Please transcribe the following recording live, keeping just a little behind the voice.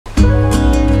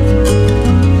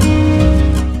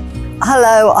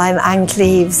Hello, I'm Ann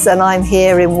Cleeves and I'm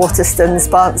here in Waterstones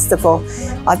Barnstaple.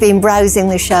 I've been browsing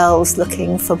the shelves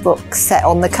looking for books set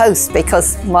on the coast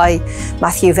because my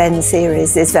Matthew Venn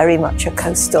series is very much a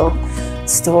coastal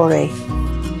story.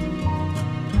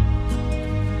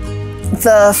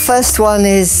 The first one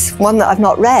is one that I've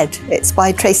not read. It's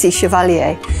by Tracy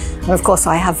Chevalier. And of course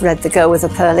I have read The Girl with a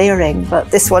Pearl Earring, but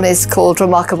this one is called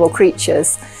Remarkable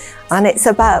Creatures. And it's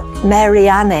about Mary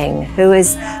Anning, who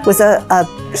was a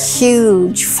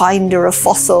huge finder of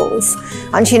fossils,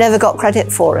 and she never got credit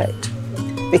for it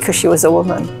because she was a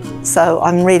woman. So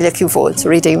I'm really looking forward to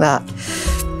reading that.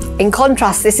 In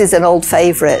contrast, this is an old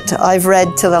favourite. I've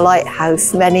read To the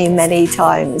Lighthouse many, many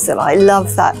times, and I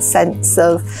love that sense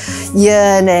of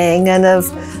yearning and of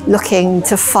looking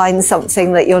to find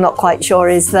something that you're not quite sure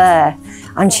is there.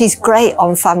 And she's great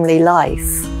on family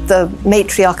life. The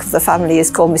matriarch of the family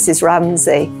is called Mrs.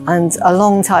 Ramsay, and a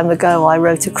long time ago I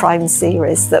wrote a crime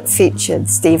series that featured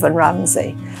Stephen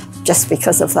Ramsay just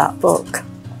because of that book.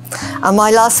 And my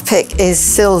last pick is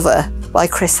Silver by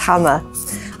Chris Hammer,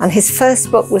 and his first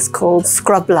book was called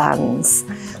Scrublands,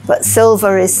 but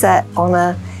Silver is set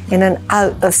on in an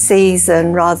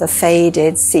out-of-season, rather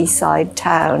faded seaside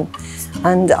town.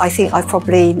 And I think I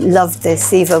probably loved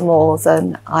this even more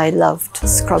than I loved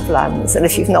Scrublands. And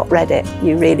if you've not read it,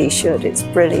 you really should. It's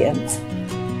brilliant.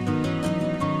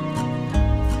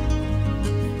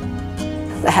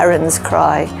 The Heron's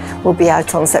Cry will be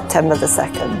out on September the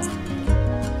 2nd.